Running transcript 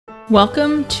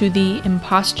Welcome to the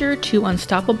Imposter to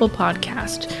Unstoppable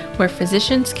podcast, where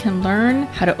physicians can learn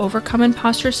how to overcome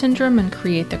imposter syndrome and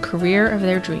create the career of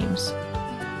their dreams.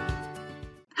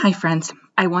 Hi, friends.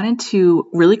 I wanted to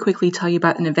really quickly tell you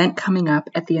about an event coming up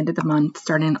at the end of the month,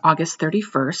 starting August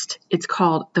 31st. It's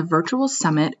called the Virtual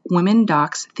Summit Women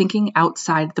Docs Thinking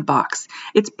Outside the Box.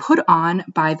 It's put on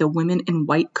by the Women in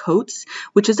White Coats,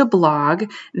 which is a blog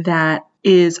that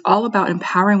is all about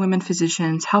empowering women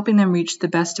physicians, helping them reach the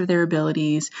best of their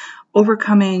abilities,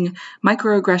 overcoming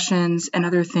microaggressions and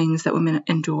other things that women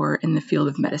endure in the field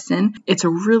of medicine. It's a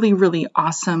really, really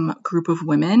awesome group of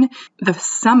women. The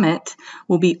summit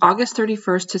will be August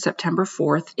 31st to September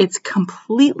 4th. It's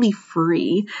completely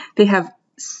free. They have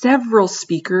several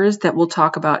speakers that will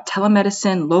talk about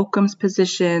telemedicine, locums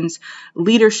positions,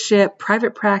 leadership,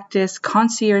 private practice,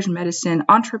 concierge medicine,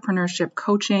 entrepreneurship,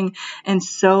 coaching, and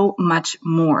so much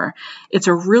more. It's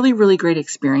a really, really great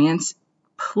experience.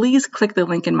 Please click the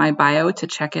link in my bio to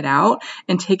check it out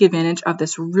and take advantage of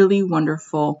this really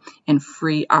wonderful and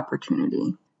free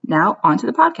opportunity. Now, on to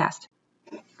the podcast.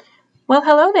 Well,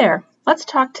 hello there. Let's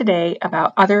talk today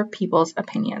about other people's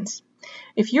opinions.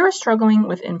 If you're struggling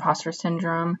with imposter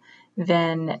syndrome,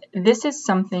 then this is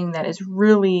something that is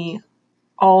really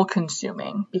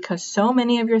all-consuming because so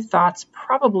many of your thoughts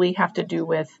probably have to do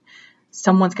with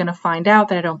someone's going to find out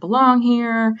that I don't belong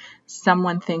here,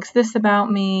 someone thinks this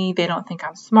about me, they don't think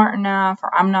I'm smart enough,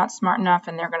 or I'm not smart enough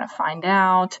and they're going to find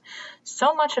out.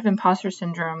 So much of imposter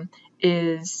syndrome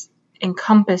is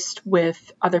encompassed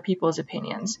with other people's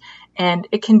opinions, and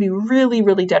it can be really,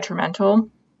 really detrimental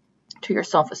to your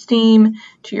self-esteem,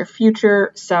 to your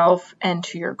future self, and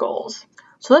to your goals.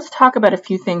 So let's talk about a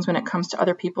few things when it comes to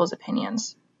other people's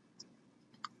opinions.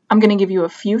 I'm going to give you a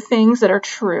few things that are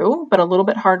true, but a little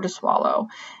bit hard to swallow.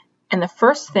 And the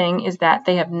first thing is that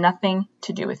they have nothing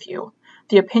to do with you.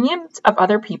 The opinions of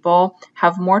other people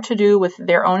have more to do with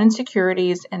their own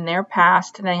insecurities and their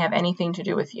past than they have anything to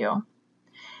do with you.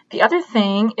 The other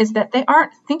thing is that they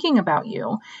aren't thinking about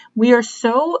you. We are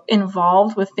so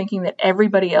involved with thinking that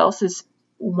everybody else is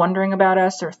wondering about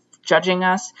us or judging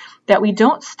us that we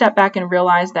don't step back and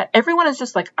realize that everyone is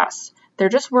just like us. They're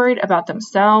just worried about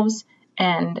themselves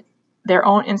and their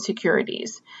own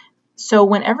insecurities. So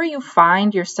whenever you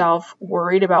find yourself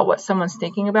worried about what someone's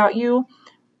thinking about you,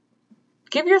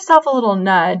 give yourself a little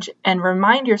nudge and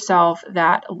remind yourself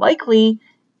that likely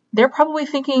they're probably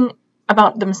thinking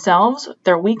about themselves,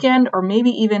 their weekend, or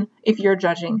maybe even if you're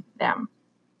judging them.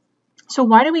 So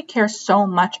why do we care so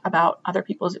much about other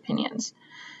people's opinions?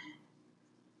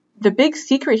 The big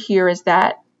secret here is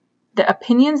that the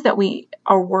opinions that we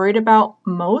are worried about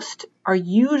most are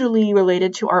usually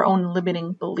related to our own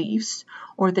limiting beliefs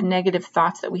or the negative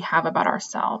thoughts that we have about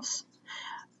ourselves.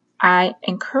 I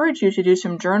encourage you to do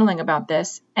some journaling about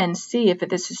this and see if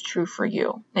this is true for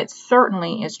you. It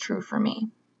certainly is true for me.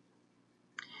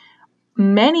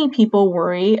 Many people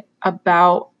worry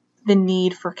about the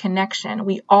need for connection.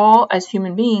 We all, as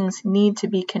human beings, need to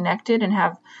be connected and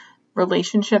have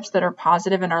relationships that are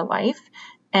positive in our life.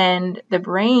 And the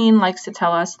brain likes to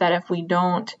tell us that if we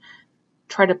don't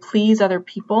try to please other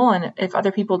people and if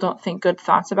other people don't think good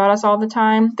thoughts about us all the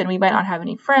time, then we might not have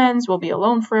any friends, we'll be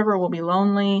alone forever, we'll be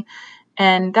lonely.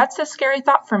 And that's a scary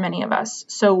thought for many of us.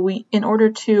 So in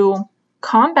order to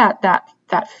combat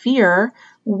that fear,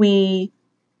 we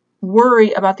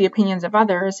worry about the opinions of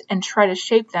others and try to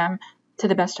shape them to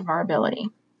the best of our ability.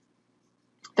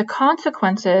 The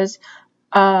consequences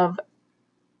of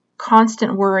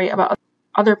constant worry about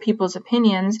other people's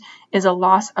opinions is a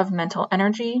loss of mental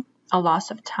energy, a loss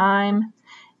of time,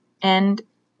 and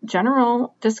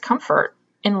general discomfort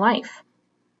in life.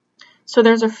 So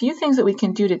there's a few things that we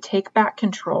can do to take back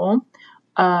control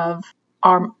of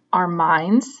our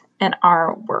minds and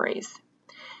our worries.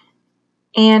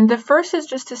 And the first is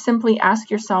just to simply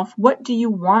ask yourself, what do you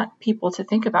want people to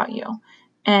think about you?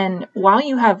 And while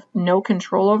you have no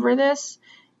control over this,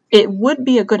 it would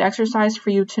be a good exercise for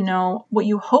you to know what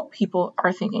you hope people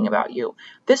are thinking about you.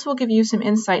 This will give you some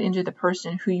insight into the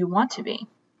person who you want to be.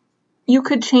 You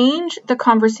could change the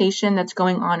conversation that's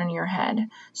going on in your head.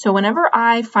 So whenever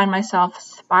I find myself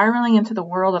spiraling into the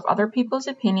world of other people's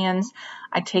opinions,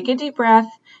 I take a deep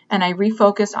breath and I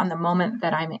refocus on the moment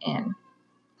that I'm in.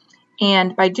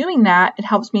 And by doing that, it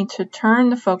helps me to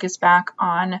turn the focus back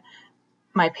on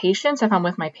my patients, if I'm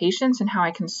with my patients, and how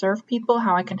I can serve people,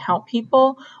 how I can help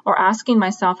people, or asking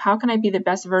myself, how can I be the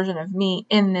best version of me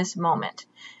in this moment?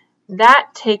 That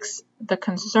takes the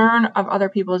concern of other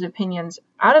people's opinions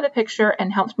out of the picture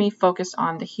and helps me focus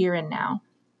on the here and now.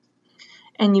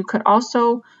 And you could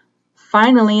also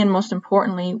Finally, and most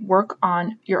importantly, work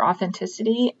on your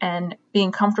authenticity and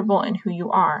being comfortable in who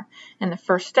you are. And the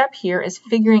first step here is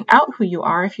figuring out who you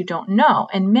are if you don't know,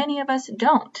 and many of us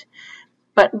don't.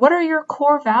 But what are your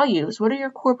core values? What are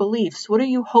your core beliefs? What are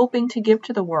you hoping to give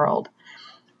to the world?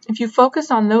 If you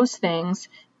focus on those things,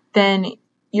 then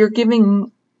you're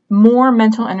giving more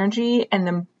mental energy and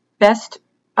the best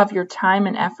of your time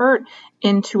and effort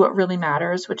into what really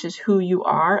matters, which is who you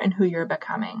are and who you're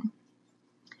becoming.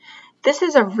 This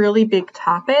is a really big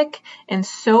topic and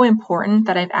so important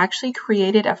that I've actually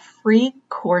created a free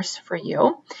course for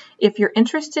you. If you're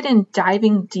interested in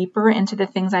diving deeper into the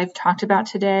things I've talked about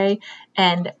today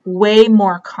and way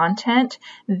more content,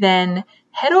 then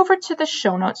head over to the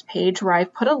show notes page where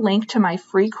I've put a link to my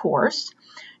free course.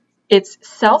 It's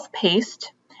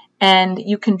self-paced, and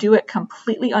you can do it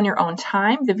completely on your own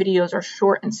time. The videos are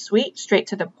short and sweet, straight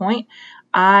to the point.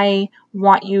 I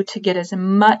want you to get as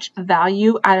much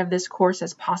value out of this course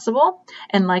as possible.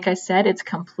 And like I said, it's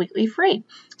completely free.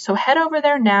 So head over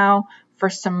there now for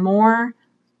some more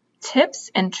tips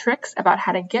and tricks about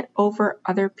how to get over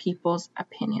other people's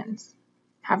opinions.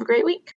 Have a great week.